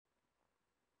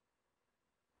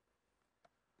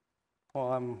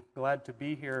Well, I'm glad to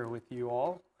be here with you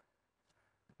all,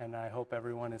 and I hope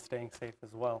everyone is staying safe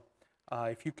as well.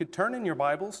 If you could turn in your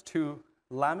Bibles to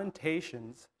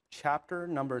Lamentations chapter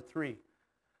number 3.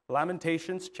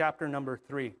 Lamentations chapter number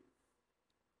 3.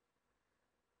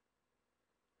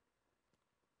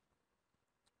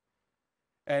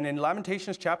 And in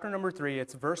Lamentations chapter number 3,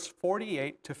 it's verse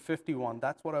 48 to 51.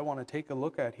 That's what I want to take a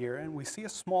look at here. And we see a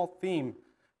small theme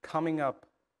coming up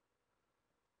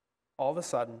all of a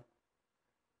sudden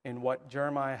in what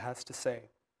Jeremiah has to say.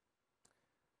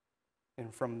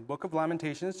 And from the book of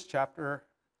Lamentations, chapter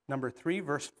number 3,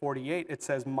 verse 48, it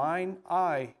says, "Mine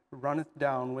eye runneth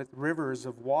down with rivers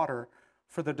of water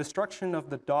for the destruction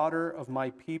of the daughter of my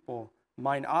people.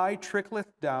 Mine eye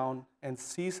trickleth down and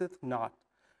ceaseth not,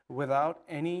 without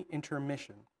any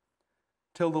intermission.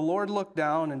 Till the Lord look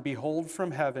down and behold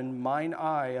from heaven, mine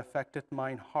eye affecteth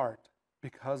mine heart,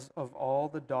 because of all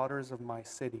the daughters of my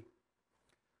city."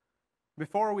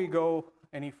 Before we go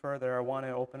any further, I want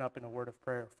to open up in a word of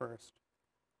prayer first.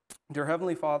 Dear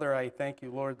Heavenly Father, I thank you,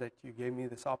 Lord, that you gave me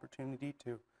this opportunity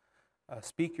to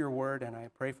speak your word, and I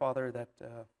pray, Father,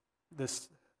 that this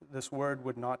word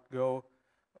would not go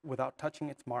without touching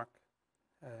its mark.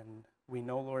 And we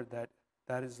know, Lord, that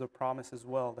is the promise as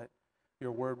well, that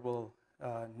your word will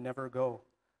never go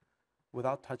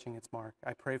without touching its mark.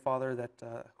 I pray, Father,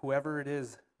 that whoever it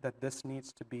is that this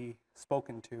needs to be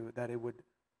spoken to, that it would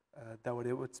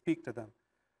speak to them.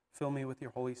 Fill me with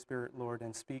your Holy Spirit, Lord,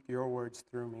 and speak your words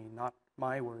through me, not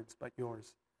my words, but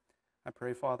yours. I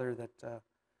pray, Father, that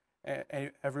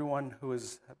everyone who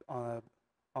is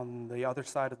on the other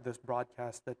side of this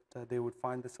broadcast, that they would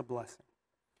find this a blessing.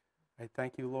 I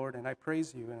thank you, Lord, and I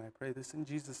praise you, and I pray this in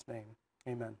Jesus' name.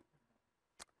 Amen.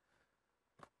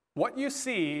 What you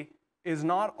see is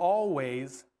not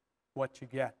always what you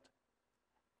get.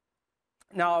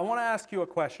 Now, I want to ask you a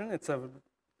question.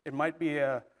 It might be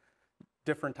a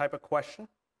different type of question,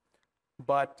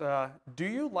 but do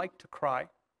you like to cry?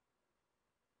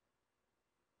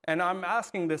 And I'm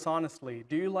asking this honestly.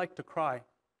 Do you like to cry?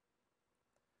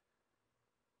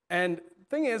 And the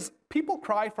thing is, people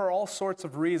cry for all sorts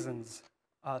of reasons.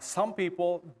 Some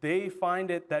people, they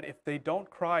find it that if they don't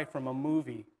cry from a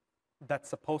movie that's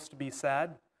supposed to be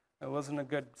sad, it wasn't a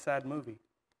good sad movie.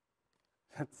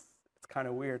 It's kind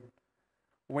of weird.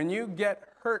 When you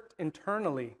get hurt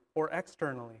internally or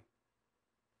externally,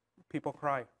 people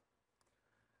cry.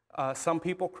 Some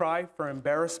people cry for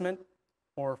embarrassment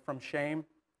or from shame.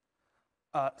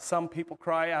 Some people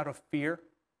cry out of fear.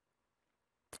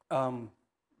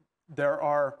 There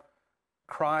are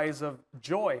cries of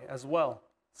joy as well.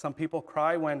 Some people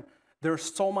cry when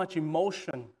there's so much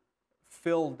emotion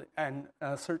filled in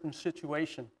a certain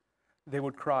situation, they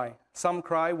would cry. Some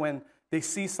cry when they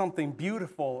see something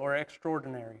beautiful or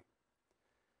extraordinary.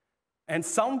 And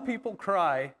some people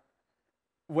cry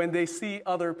when they see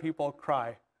other people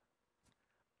cry.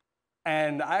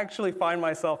 And I actually find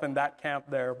myself in that camp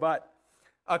there. But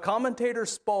a commentator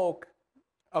spoke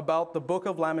about the book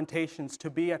of Lamentations to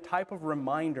be a type of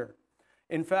reminder.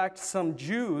 In fact, some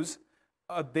Jews,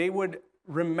 they would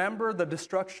remember the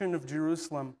destruction of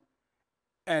Jerusalem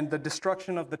and the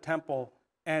destruction of the temple.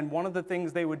 And one of the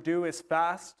things they would do is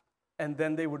fast, and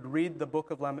then they would read the book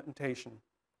of Lamentation.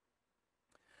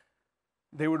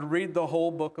 They would read the whole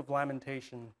book of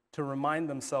Lamentation to remind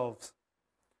themselves.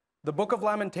 The book of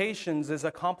Lamentations is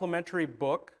a complementary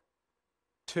book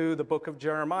to the book of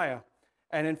Jeremiah.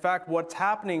 And in fact, what's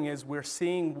happening is we're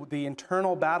seeing the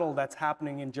internal battle that's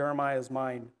happening in Jeremiah's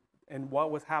mind and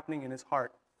what was happening in his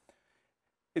heart.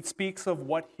 It speaks of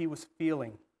what he was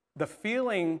feeling. The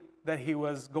feeling that he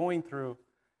was going through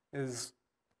is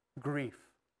grief.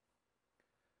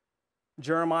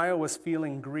 Jeremiah was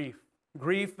feeling grief.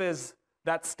 Grief is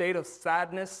that state of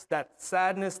sadness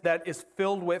that is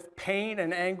filled with pain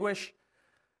and anguish.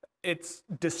 It's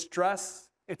distress,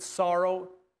 it's sorrow.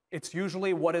 It's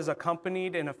usually what is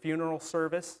accompanied in a funeral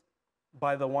service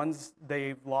by the ones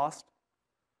they've lost.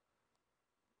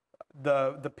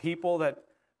 The people that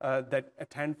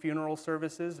attend funeral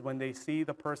services, when they see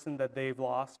the person that they've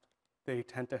lost, they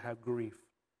tend to have grief.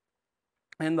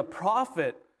 And the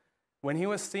prophet, when he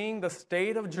was seeing the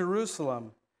state of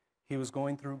Jerusalem, he was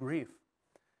going through grief.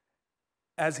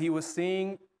 As he was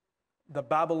seeing the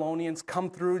Babylonians come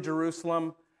through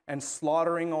Jerusalem and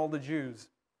slaughtering all the Jews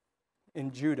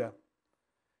in Judah.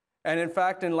 And in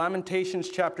fact, in Lamentations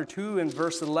chapter 2 and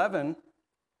verse 11,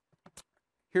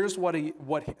 here's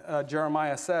what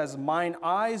Jeremiah says, "Mine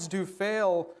eyes do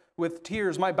fail with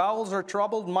tears, my bowels are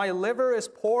troubled, my liver is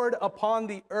poured upon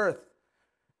the earth."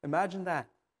 Imagine that.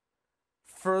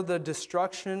 "For the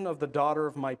destruction of the daughter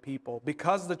of my people,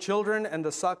 because the children and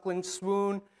the suckling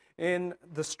swoon in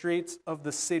the streets of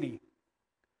the city.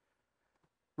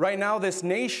 Right now, this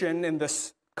nation, in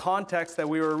this context that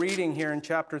we were reading here in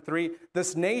chapter 3,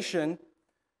 this nation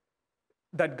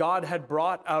that God had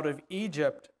brought out of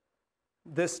Egypt,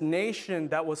 this nation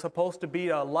that was supposed to be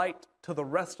a light to the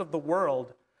rest of the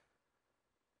world,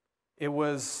 it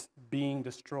was being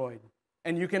destroyed.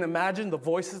 And you can imagine the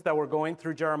voices that were going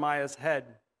through Jeremiah's head,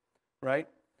 right?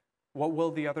 What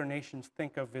will the other nations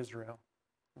think of Israel?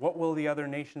 What will the other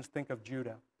nations think of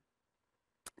Judah?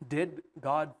 Did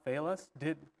God fail us?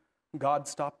 Did God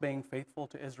stop being faithful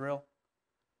to Israel?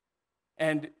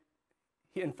 And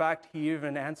in fact, he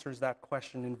even answers that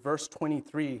question. In verse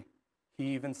 23, he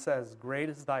even says, "Great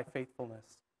is thy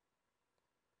faithfulness."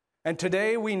 And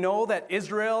today we know that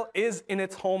Israel is in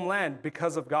its homeland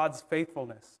because of God's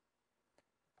faithfulness.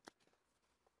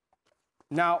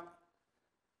 Now,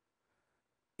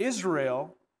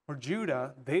 Israel, or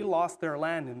Judah, they lost their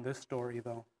land in this story,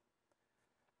 though.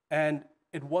 And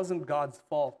it wasn't God's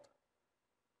fault.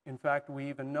 In fact, we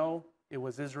even know it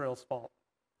was Israel's fault.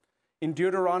 In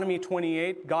Deuteronomy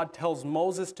 28, God tells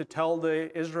Moses to tell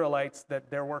the Israelites that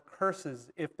there were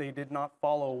curses if they did not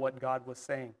follow what God was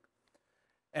saying.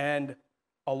 And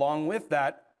along with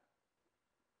that,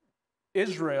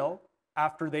 Israel,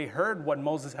 after they heard what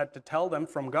Moses had to tell them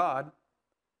from God,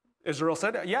 Israel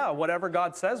said, yeah, whatever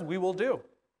God says, we will do.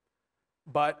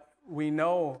 But we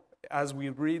know, as we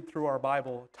read through our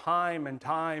Bible, time and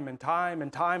time and time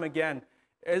and time again,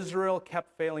 Israel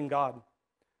kept failing God.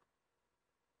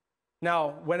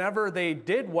 Now, whenever they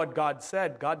did what God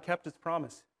said, God kept his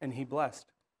promise and he blessed.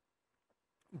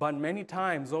 But many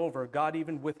times over, God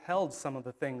even withheld some of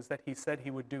the things that he said he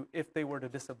would do if they were to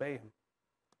disobey him.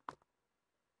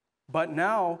 But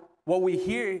now, what we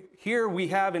here we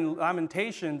have in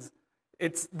Lamentations,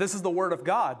 this is the word of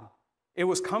God. It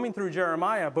was coming through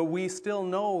Jeremiah, but we still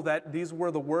know that these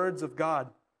were the words of God.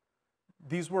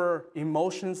 These were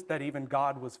emotions that even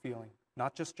God was feeling.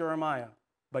 Not just Jeremiah,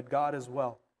 but God as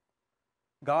well.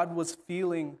 God was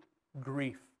feeling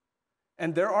grief.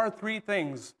 And there are three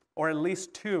things, or at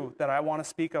least two, that I want to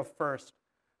speak of first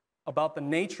about the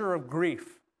nature of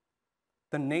grief.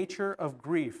 The nature of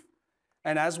grief.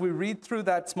 And as we read through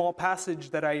that small passage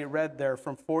that I read there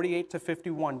from 48 to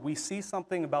 51, we see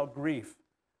something about grief.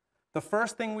 The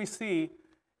first thing we see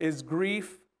is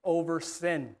grief over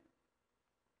sin.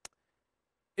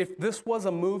 If this was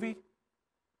a movie,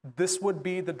 this would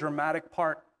be the dramatic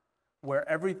part where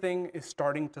everything is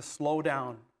starting to slow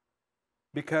down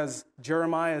because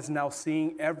Jeremiah is now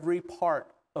seeing every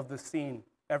part of the scene,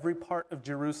 every part of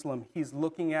Jerusalem. He's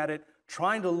looking at it,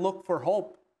 trying to look for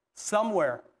hope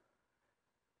somewhere.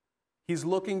 He's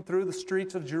looking through the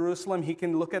streets of Jerusalem. He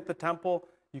can look at the temple.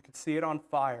 You can see it on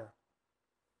fire.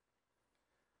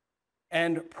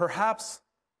 And perhaps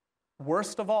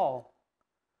worst of all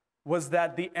was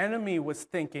that the enemy was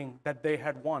thinking that they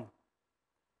had won.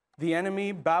 The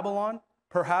enemy, Babylon,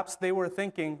 perhaps they were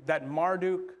thinking that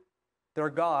Marduk, their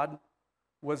god,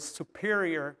 was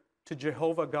superior to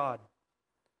Jehovah God.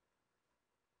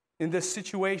 In this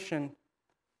situation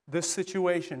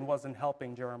wasn't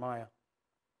helping Jeremiah.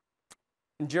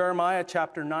 In Jeremiah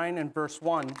chapter 9 and verse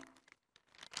 1,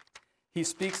 he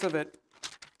speaks of it,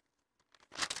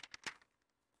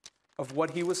 of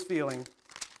what he was feeling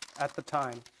at the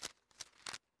time.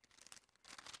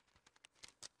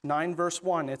 9 verse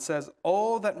 1, it says,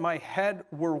 "Oh, that my head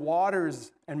were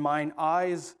waters and mine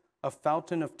eyes a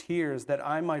fountain of tears, that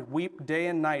I might weep day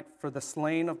and night for the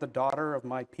slain of the daughter of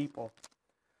my people."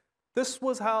 This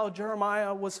was how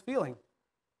Jeremiah was feeling.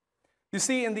 You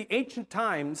see, in the ancient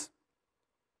times,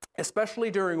 especially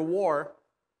during war,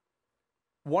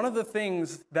 one of the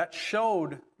things that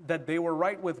showed that they were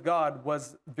right with God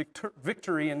was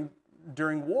victory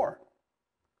during war.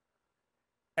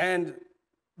 And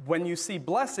when you see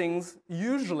blessings,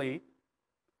 usually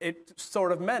it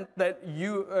sort of meant that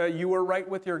you were right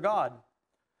with your God.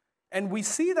 And we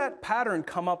see that pattern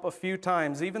come up a few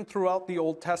times, even throughout the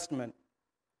Old Testament.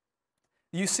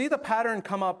 You see the pattern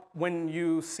come up when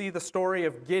you see the story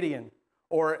of Gideon,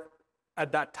 or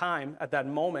at that time, at that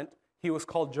moment, he was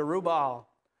called Jerubbaal.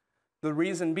 The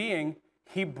reason being,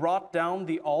 he brought down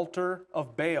the altar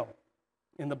of Baal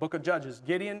in the book of Judges.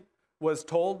 Gideon was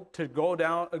told to go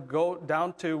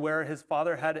down to where his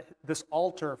father had this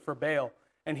altar for Baal,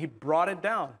 and he brought it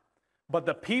down. But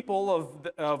the people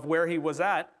of where he was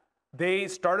at, they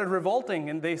started revolting,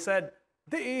 and they said,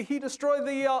 he destroyed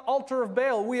the altar of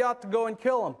Baal. We ought to go and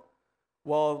kill him.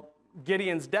 Well,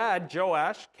 Gideon's dad,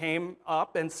 Joash, came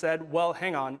up and said, well,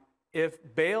 hang on. If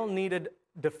Baal needed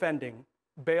defending,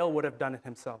 Baal would have done it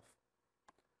himself.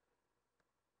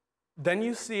 Then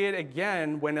you see it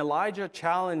again when Elijah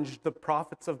challenged the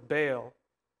prophets of Baal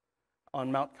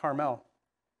on Mount Carmel.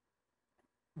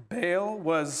 Baal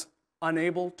was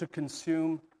unable to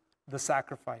consume the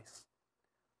sacrifice.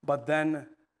 But then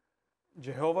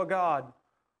Jehovah God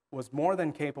was more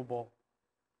than capable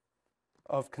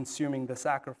of consuming the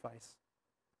sacrifice.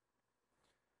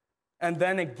 And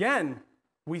then again,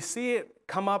 we see it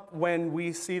come up when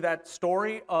we see that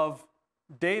story of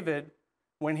David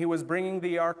when he was bringing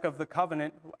the Ark of the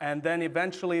Covenant, and then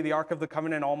eventually the Ark of the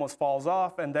Covenant almost falls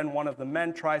off, and then one of the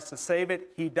men tries to save it.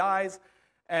 He dies,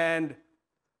 and,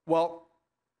 well,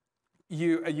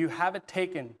 you have it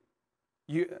taken.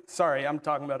 Sorry, I'm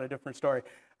talking about a different story.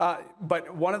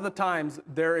 But one of the times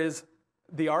there is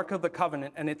the Ark of the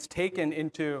Covenant, and it's taken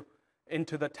into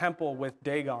the temple with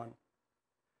Dagon.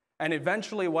 And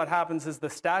eventually what happens is the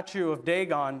statue of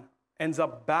Dagon ends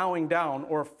up bowing down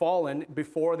or fallen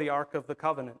before the Ark of the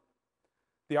Covenant.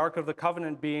 The Ark of the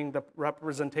Covenant being the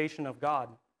representation of God.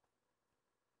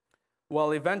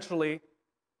 Well, eventually,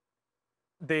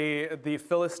 the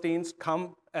Philistines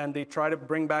come and they try to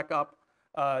bring back up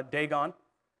Dagon.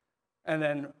 And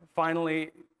then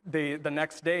finally, the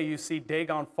next day, you see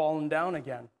Dagon fallen down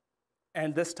again.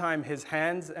 And this time, his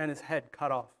hands and his head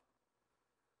cut off.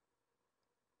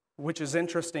 Which is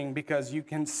interesting because you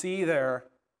can see there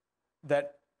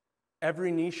that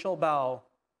every knee shall bow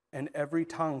and every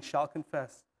tongue shall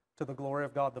confess to the glory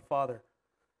of God the Father.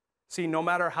 See, no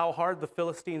matter how hard the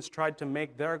Philistines tried to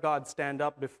make their God stand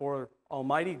up before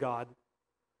Almighty God,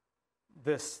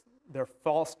 their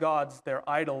false gods, their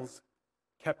idols,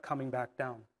 kept coming back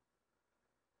down.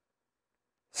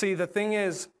 See, the thing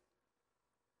is,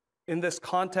 in this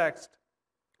context,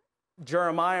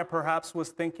 Jeremiah perhaps was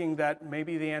thinking that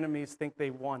maybe the enemies think they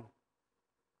won.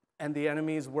 And the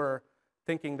enemies were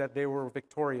thinking that they were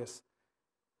victorious.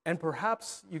 And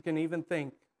perhaps you can even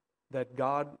think that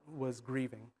God was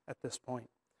grieving at this point.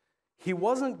 He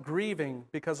wasn't grieving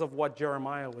because of what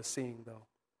Jeremiah was seeing, though.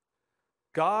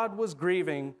 God was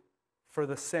grieving for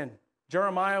the sin.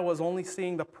 Jeremiah was only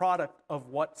seeing the product of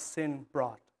what sin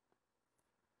brought.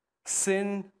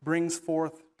 Sin brings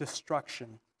forth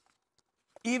destruction.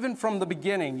 Even from the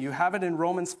beginning, you have it in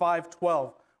Romans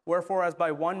 5:12. Wherefore, as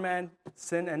by one man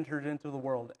sin entered into the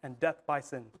world, and death by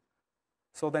sin.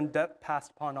 So then death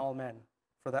passed upon all men,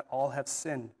 for that all have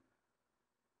sinned.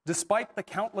 Despite the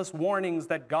countless warnings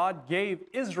that God gave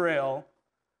Israel,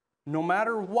 no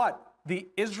matter what, the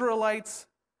Israelites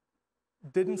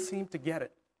didn't seem to get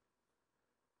it.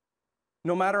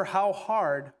 No matter how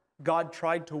hard God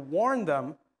tried to warn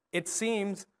them, it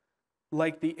seems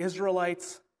like the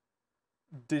Israelites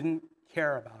didn't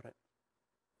care about it.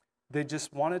 They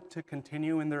just wanted to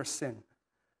continue in their sin.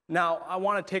 Now, I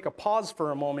want to take a pause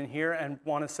for a moment here and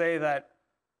want to say that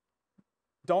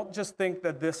don't just think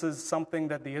that this is something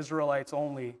that the Israelites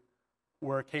only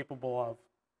were capable of.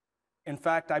 In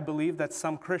fact, I believe that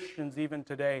some Christians even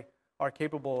today are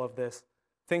capable of this,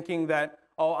 thinking that,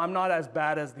 oh, I'm not as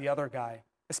bad as the other guy.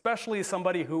 Especially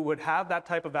somebody who would have that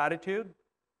type of attitude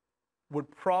would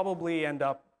probably end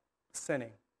up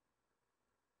sinning.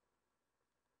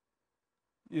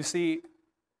 You see,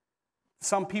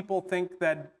 some people think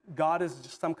that God is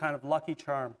just some kind of lucky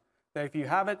charm. That if you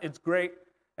have it, it's great,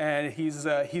 and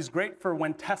He's great for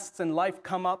when tests in life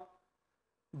come up.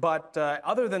 But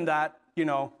other than that,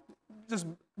 just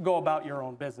go about your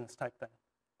own business type thing.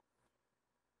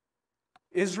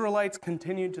 Israelites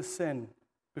continued to sin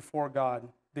before God.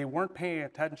 They weren't paying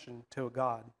attention to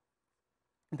God.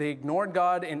 They ignored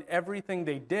God in everything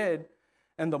they did,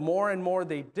 and the more and more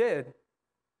they did,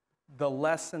 the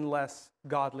less and less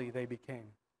godly they became,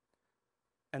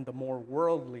 and the more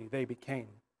worldly they became.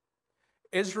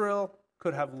 Israel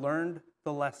could have learned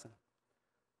the lesson.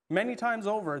 Many times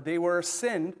over, they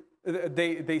sinned,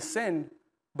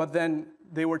 but then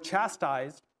they were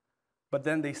chastised, but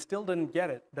then they still didn't get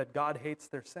it, that God hates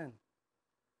their sin.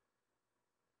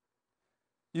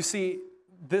 You see,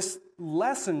 this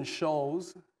lesson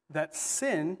shows that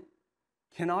sin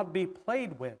cannot be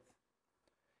played with.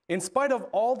 In spite of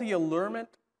all the allurement,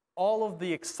 all of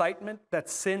the excitement that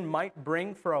sin might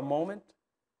bring for a moment,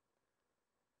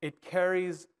 it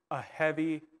carries a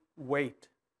heavy weight.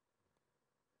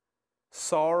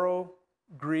 Sorrow,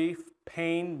 grief,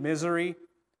 pain, misery,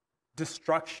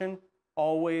 destruction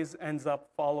always ends up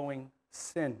following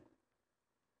sin.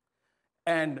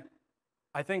 And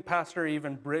I think Pastor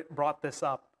even brought this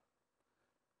up.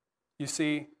 You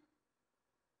see,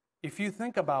 if you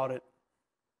think about it,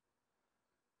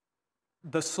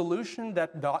 the solution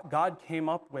that God came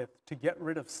up with to get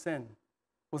rid of sin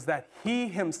was that He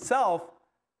Himself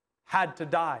had to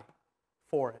die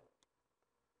for it.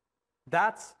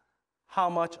 That's how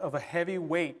much of a heavy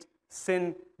weight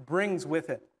sin brings with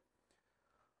it.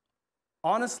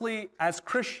 Honestly, as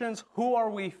Christians, who are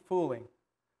we fooling?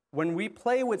 When we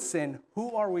play with sin,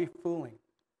 who are we fooling?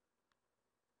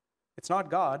 It's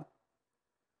not God.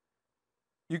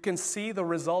 You can see the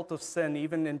result of sin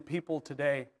even in people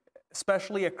today,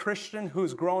 especially a Christian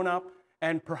who's grown up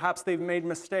and perhaps they've made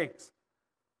mistakes.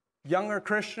 Younger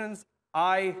Christians,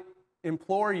 I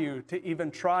implore you to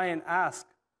even try and ask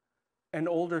an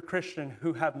older Christian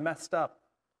who have messed up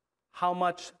how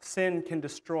much sin can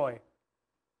destroy.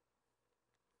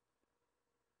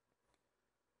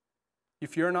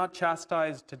 If you're not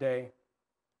chastised today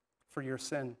for your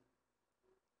sin,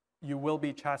 you will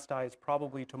be chastised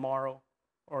probably tomorrow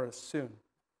or soon.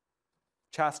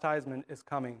 Chastisement is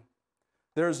coming.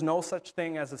 There is no such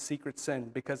thing as a secret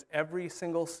sin because every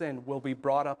single sin will be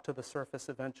brought up to the surface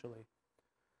eventually.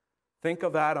 Think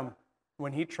of Adam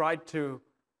when he tried to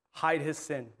hide his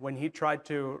sin, when he tried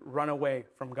to run away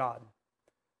from God.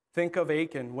 Think of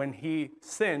Achan when he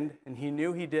sinned and he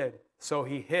knew he did, so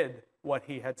he hid what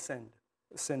he had sinned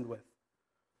with.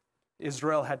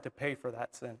 Israel had to pay for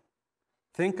that sin.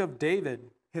 Think of David.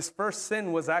 His first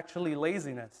sin was actually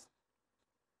laziness.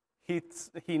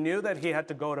 He knew that he had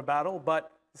to go to battle,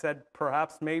 but said,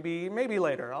 perhaps, maybe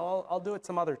later. I'll do it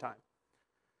some other time.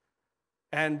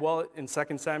 And well, in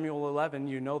 2 Samuel 11,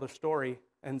 you know the story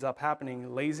ends up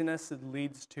happening. Laziness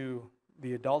leads to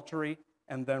the adultery,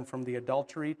 and then from the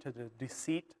adultery to the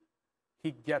deceit,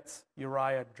 he gets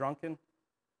Uriah drunken,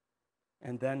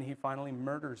 and then he finally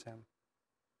murders him.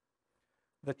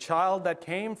 The child that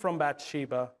came from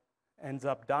Bathsheba ends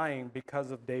up dying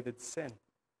because of David's sin.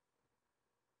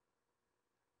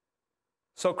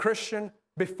 So, Christian,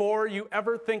 before you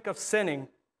ever think of sinning,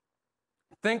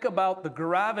 think about the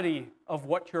gravity of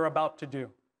what you're about to do.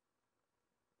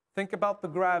 Think about the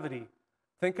gravity.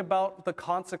 Think about the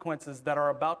consequences that are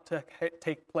about to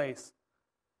take place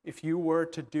if you were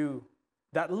to do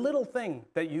that little thing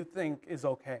that you think is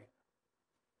okay.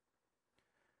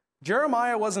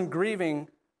 Jeremiah wasn't grieving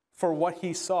for what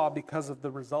he saw because of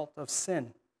the result of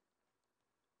sin.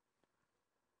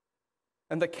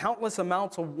 And the countless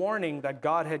amounts of warning that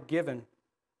God had given,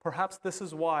 perhaps this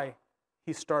is why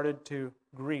he started to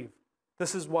grieve.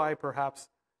 This is why perhaps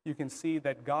you can see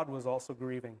that God was also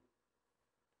grieving.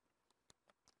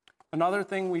 Another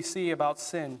thing we see about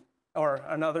sin, or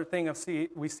another thing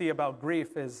we see about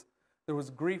grief is there was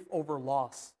grief over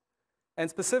loss. And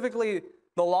specifically,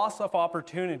 the loss of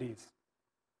opportunities.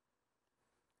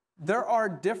 There are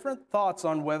different thoughts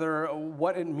on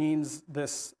what it means,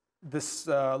 this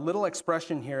little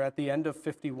expression here at the end of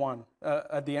 51.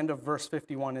 At the end of verse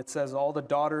 51, it says, all the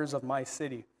daughters of my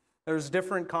city. There's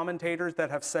different commentators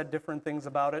that have said different things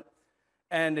about it.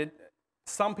 And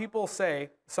some people say,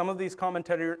 some of these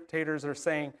commentators are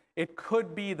saying, it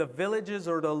could be the villages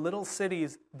or the little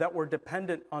cities that were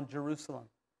dependent on Jerusalem.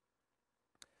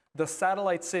 The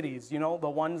satellite cities, the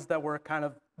ones that were kind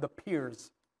of the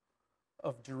peers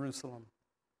of Jerusalem.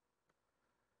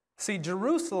 See,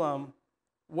 Jerusalem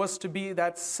was to be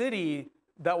that city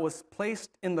that was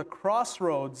placed in the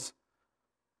crossroads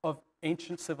of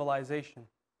ancient civilization.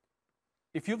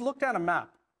 If you've looked at a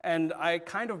map, and I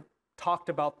kind of talked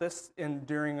about this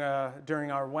during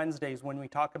our Wednesdays when we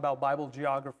talk about Bible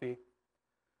geography,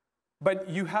 but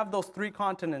you have those three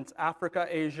continents, Africa,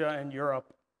 Asia, and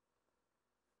Europe.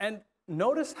 And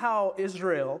notice how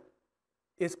Israel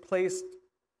is placed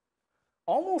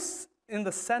almost in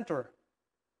the center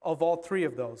of all three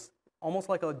of those, almost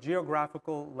like a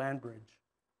geographical land bridge.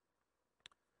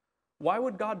 Why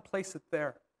would God place it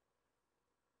there?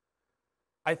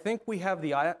 I think we have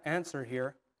the answer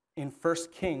here in 1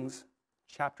 Kings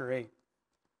chapter 8.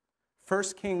 1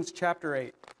 Kings chapter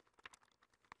 8.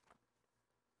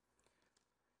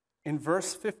 In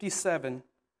verse 57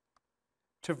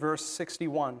 to verse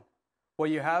 61, what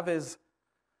you have is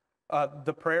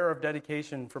the prayer of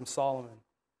dedication from Solomon.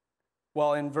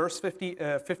 Well, in verse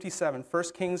 57, 1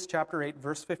 Kings chapter 8,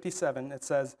 verse 57, it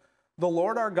says, the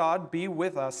Lord our God be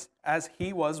with us as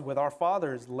he was with our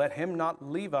fathers. Let him not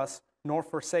leave us nor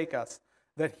forsake us,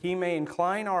 that he may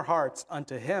incline our hearts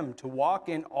unto him to walk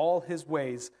in all his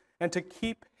ways and to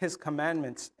keep his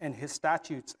commandments and his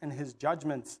statutes and his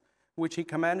judgments, which he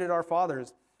commanded our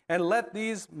fathers. And let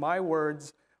these my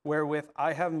words, wherewith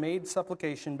I have made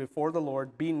supplication before the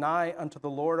Lord, be nigh unto the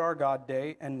Lord our God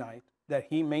day and night, that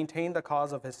he maintain the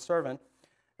cause of his servant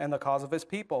and the cause of his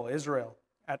people, Israel,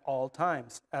 at all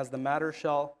times, as the matter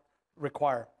shall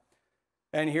require.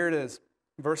 And here it is,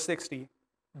 verse 60,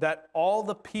 that all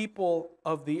the people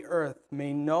of the earth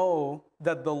may know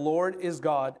that the Lord is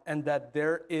God and that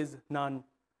there is none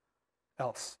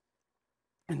else.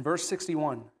 In verse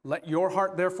 61, let your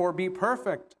heart therefore be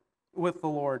perfect with the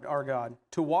Lord our God,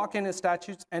 to walk in his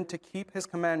statutes and to keep his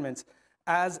commandments,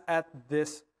 as at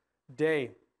this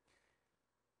day.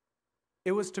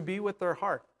 It was to be with their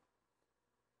heart.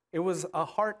 It was a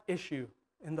heart issue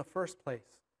in the first place.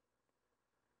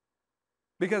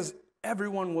 Because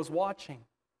everyone was watching.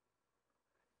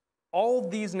 All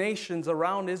these nations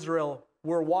around Israel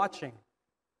were watching.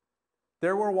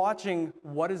 They were watching,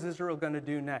 what is Israel going to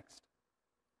do next?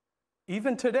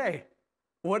 Even today,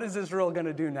 what is Israel going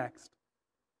to do next?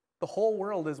 The whole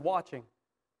world is watching.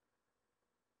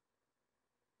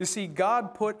 You see,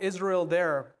 God put Israel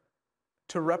there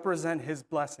to represent his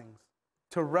blessings,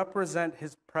 to represent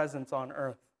his presence on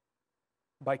earth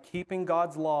by keeping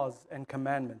God's laws and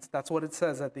commandments. That's what it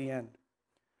says at the end.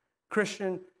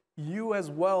 Christian, you as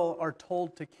well are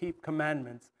told to keep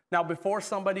commandments. Now, before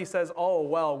somebody says, oh,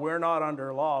 well, we're not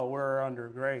under law, we're under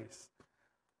grace.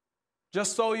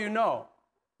 Just so you know,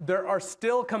 there are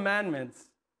still commandments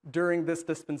during this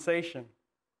dispensation,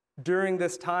 during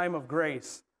this time of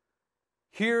grace.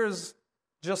 Here's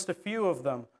just a few of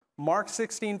them. Mark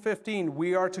 16:15,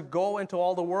 we are to go into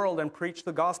all the world and preach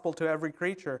the gospel to every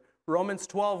creature. Romans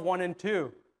 12:1 and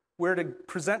 2, we're to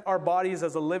present our bodies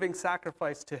as a living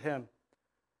sacrifice to him.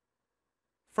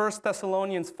 1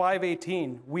 Thessalonians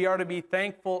 5:18, we are to be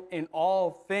thankful in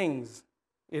all things.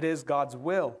 It is God's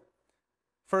will.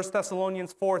 1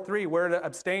 Thessalonians 4:3, we're to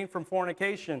abstain from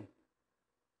fornication.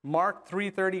 Mark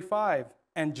 3:35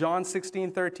 and John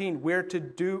 16:13, we're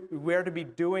to be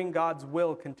doing God's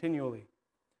will continually,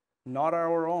 not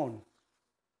our own.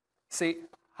 See,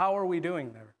 how are we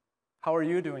doing there? How are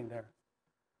you doing there?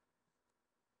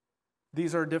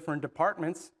 These are different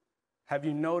departments. Have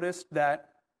you noticed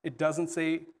that it doesn't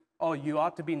say, oh, you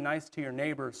ought to be nice to your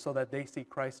neighbors so that they see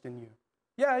Christ in you?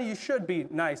 Yeah, you should be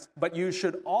nice, but you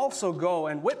should also go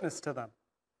and witness to them.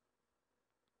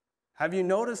 Have you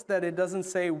noticed that it doesn't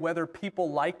say whether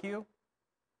people like you?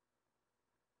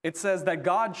 It says that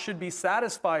God should be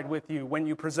satisfied with you when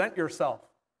you present yourself.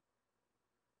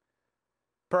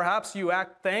 Perhaps you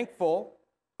act thankful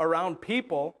around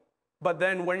people, but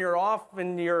then when you're off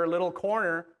in your little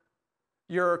corner,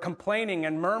 you're complaining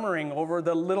and murmuring over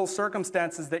the little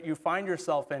circumstances that you find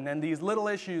yourself in and these little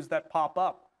issues that pop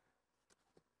up.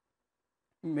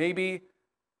 Maybe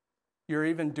you're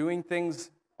even doing things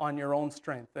on your own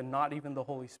strength and not even the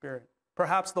Holy Spirit.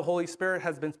 Perhaps the Holy Spirit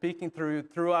has been speaking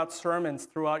throughout sermons,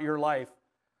 throughout your life,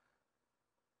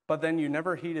 but then you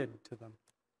never heeded to them.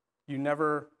 You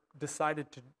never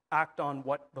decided to act on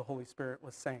what the Holy Spirit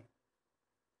was saying.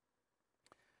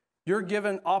 You're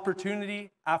given opportunity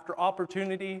after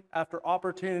opportunity after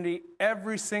opportunity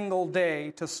every single day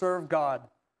to serve God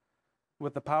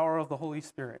with the power of the Holy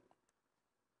Spirit.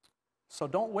 So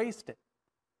don't waste it.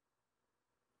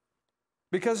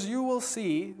 Because you will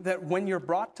see that when you're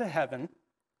brought to heaven,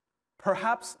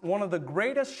 perhaps one of the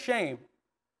greatest shame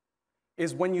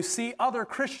is when you see other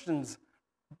Christians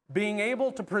being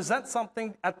able to present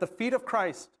something at the feet of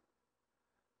Christ,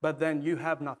 but then you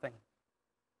have nothing.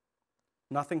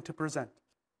 Nothing to present.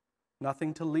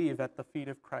 Nothing to leave at the feet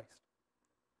of Christ.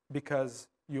 Because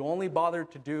you only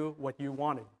bothered to do what you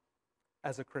wanted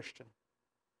as a Christian.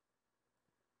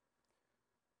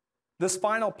 This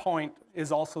final point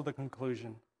is also the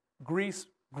conclusion. Grief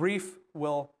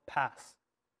will pass.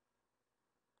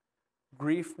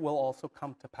 Grief will also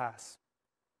come to pass.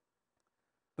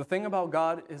 The thing about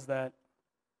God is that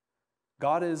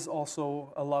God is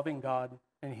also a loving God,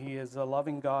 and he is a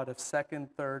loving God of second,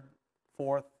 third,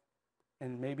 fourth,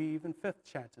 and maybe even fifth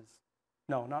chances.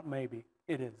 No, not maybe.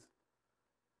 It is.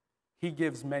 He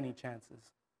gives many chances.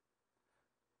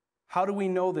 How do we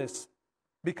know this?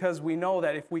 Because we know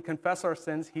that if we confess our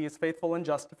sins, he is faithful and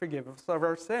just to forgive us of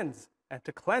our sins and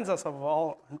to cleanse us of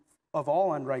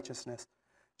all unrighteousness.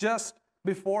 Just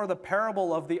before the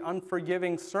parable of the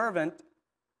unforgiving servant,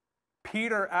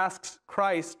 Peter asks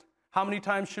Christ, how many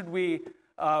times should we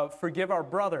forgive our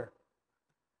brother?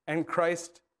 And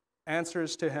Christ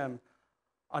answers to him,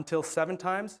 until 7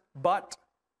 times, but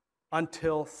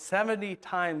until 70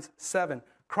 times 7.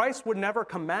 Christ would never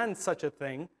command such a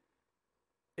thing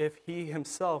if he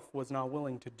himself was not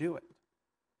willing to do it.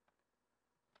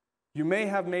 You may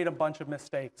have made a bunch of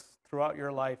mistakes throughout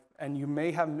your life, and you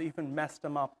may have even messed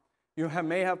them up. You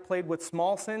may have played with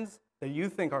small sins that you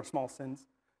think are small sins.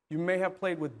 You may have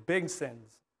played with big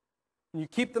sins, and you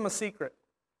keep them a secret.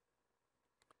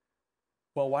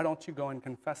 Well, why don't you go and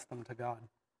confess them to God?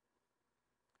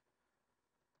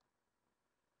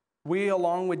 We,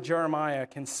 along with Jeremiah,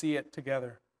 can see it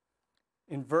together.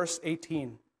 In verse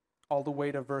 18, all the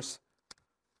way to verse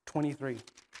 23.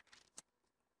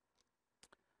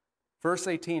 Verse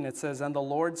 18, it says, and the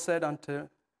Lord said unto,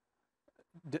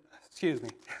 excuse me,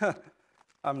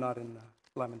 I'm not in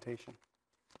Lamentation.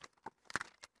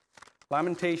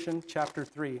 Lamentation chapter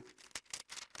 3.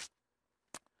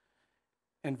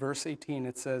 In verse 18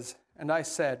 it says, and I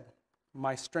said,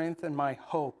 my strength and my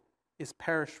hope is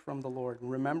perished from the Lord.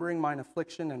 Remembering mine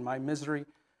affliction and my misery,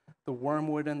 the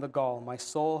wormwood and the gall, my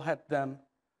soul hath them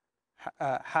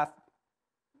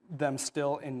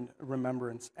still in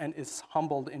remembrance, and is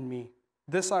humbled in me.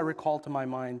 This I recall to my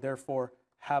mind, therefore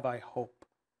have I hope.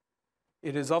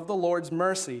 It is of the Lord's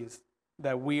mercies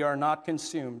that we are not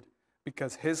consumed,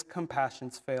 because his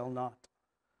compassions fail not.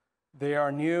 They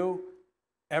are new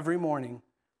every morning.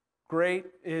 Great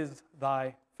is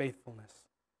thy faithfulness.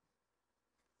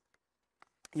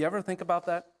 You ever think about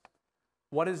that?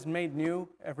 What is made new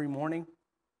every morning?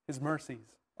 His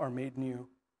mercies are made new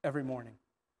every morning.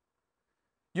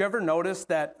 You ever notice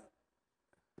that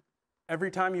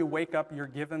every time you wake up, you're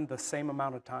given the same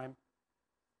amount of time?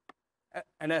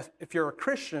 And if you're a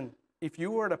Christian, if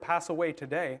you were to pass away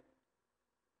today,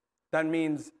 that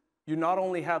means you not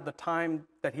only have the time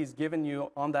that he's given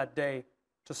you on that day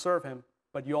to serve him,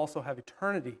 but you also have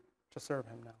eternity to serve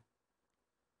him now.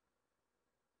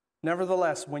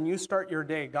 Nevertheless, when you start your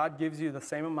day, God gives you the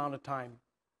same amount of time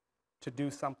to do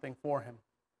something for him,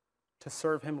 to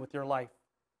serve him with your life,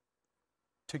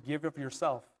 to give of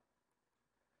yourself.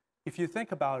 If you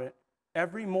think about it,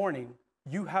 every morning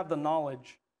you have the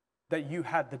knowledge that you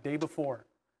had the day before.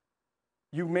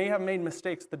 You may have made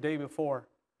mistakes the day before,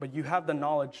 but you have the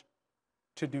knowledge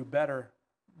to do better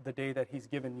the day that he's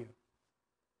given you.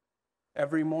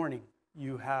 Every morning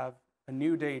you have a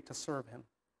new day to serve him.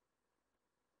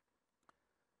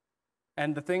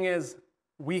 And the thing is,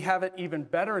 we have it even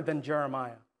better than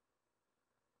Jeremiah.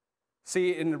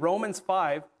 See, in Romans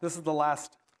 5, this is the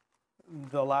last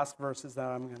verses that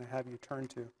I'm going to have you turn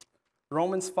to.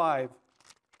 Romans 5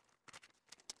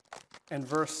 and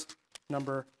verse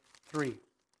number 3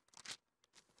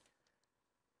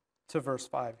 to verse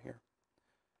 5 here.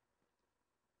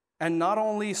 And not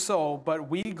only so, but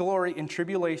we glory in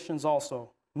tribulations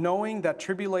also, knowing that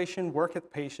tribulation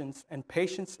worketh patience, and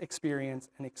patience experience,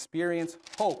 and experience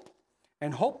hope.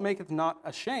 And hope maketh not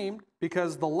ashamed,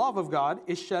 because the love of God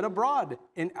is shed abroad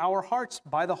in our hearts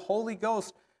by the Holy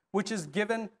Ghost, which is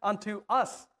given unto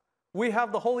us. We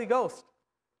have the Holy Ghost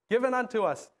given unto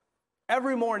us.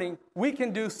 Every morning, we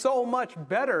can do so much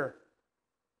better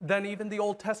than even the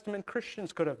Old Testament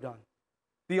Christians could have done,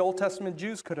 the Old Testament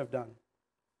Jews could have done.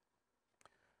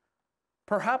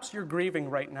 Perhaps you're grieving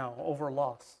right now over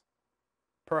loss.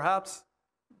 Perhaps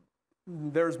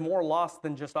there's more loss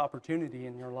than just opportunity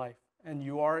in your life, and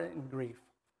you are in grief.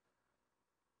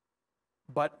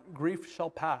 But grief shall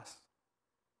pass.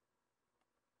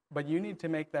 But you need to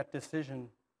make that decision,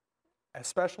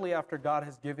 especially after God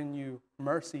has given you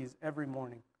mercies every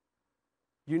morning.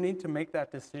 You need to make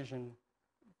that decision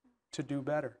to do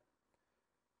better,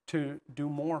 to do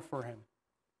more for him.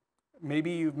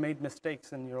 Maybe you've made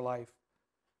mistakes in your life.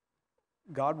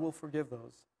 God will forgive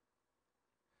those.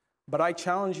 But I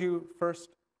challenge you first,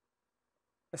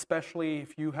 especially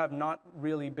if you have not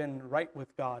really been right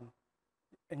with God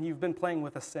and you've been playing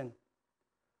with a sin.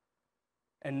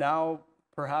 And now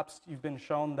perhaps you've been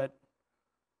shown that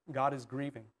God is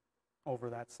grieving over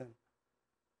that sin.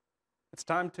 It's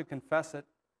time to confess it,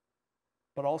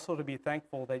 but also to be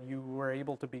thankful that you were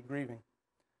able to be grieving.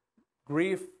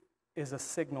 Grief is a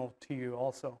signal to you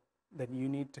also that you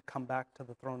need to come back to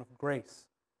the throne of grace.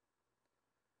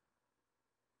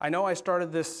 I know I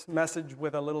started this message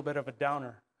with a little bit of a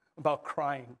downer about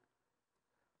crying,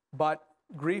 but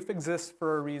grief exists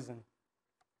for a reason.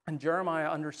 And Jeremiah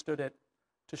understood it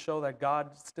to show that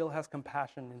God still has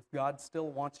compassion and God still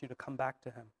wants you to come back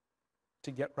to him,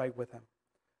 to get right with him.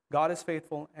 God is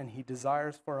faithful and he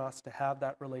desires for us to have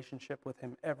that relationship with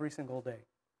him every single day.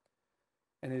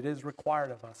 And it is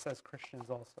required of us as Christians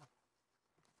also.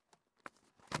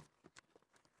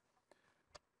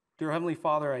 Dear Heavenly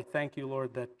Father, I thank you,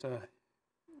 Lord, that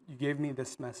you gave me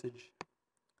this message.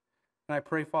 And I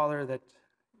pray, Father,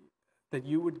 that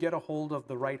you would get a hold of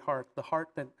the right heart, the heart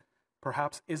that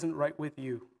perhaps isn't right with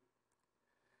you.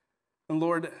 And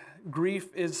Lord,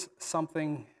 grief is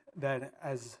something that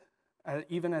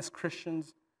even as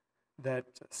Christians, that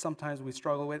sometimes we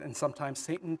struggle with, and sometimes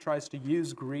Satan tries to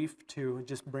use grief to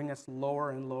just bring us lower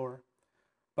and lower.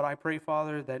 But I pray,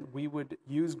 Father, that we would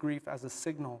use grief as a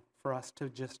signal for us to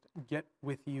just get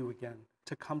with you again,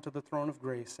 to come to the throne of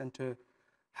grace and to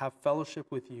have fellowship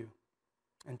with you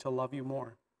and to love you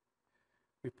more.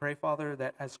 We pray, Father,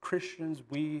 that as Christians,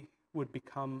 we would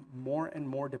become more and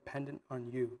more dependent on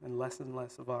you and less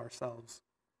of ourselves.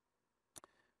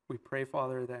 We pray,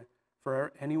 Father, that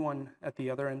for anyone at the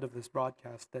other end of this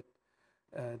broadcast,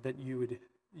 that you would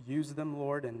use them,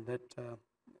 Lord, and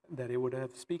that it would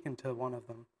have spoken to one of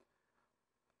them.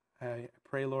 I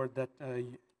pray, Lord, that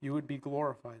you would be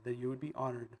glorified, that you would be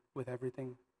honored with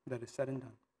everything that is said and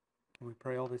done. And we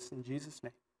pray all this in Jesus'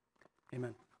 name.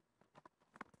 Amen.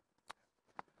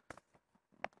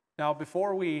 Now,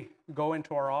 before we go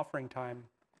into our offering time,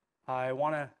 I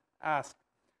want to ask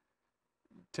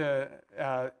to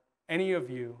any of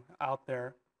you out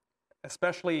there,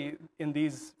 especially in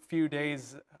these few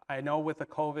days, I know with the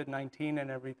COVID-19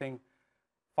 and everything,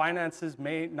 finances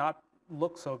may not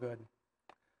look so good.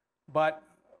 But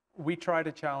we try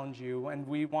to challenge you, and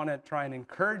we want to try and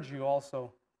encourage you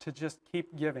also to just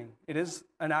keep giving. It is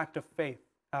an act of faith,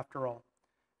 after all.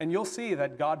 And you'll see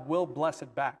that God will bless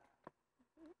it back.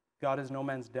 God is no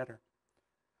man's debtor.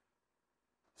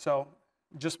 So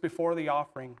just before the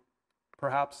offering,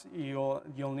 perhaps you'll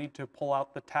need to pull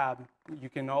out the tab. You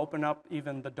can open up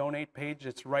even the donate page.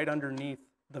 It's right underneath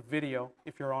the video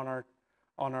if you're on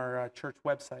our church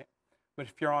website. But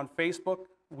if you're on Facebook,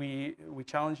 we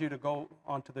challenge you to go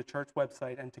onto the church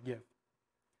website and to give.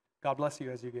 God bless you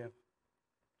as you give.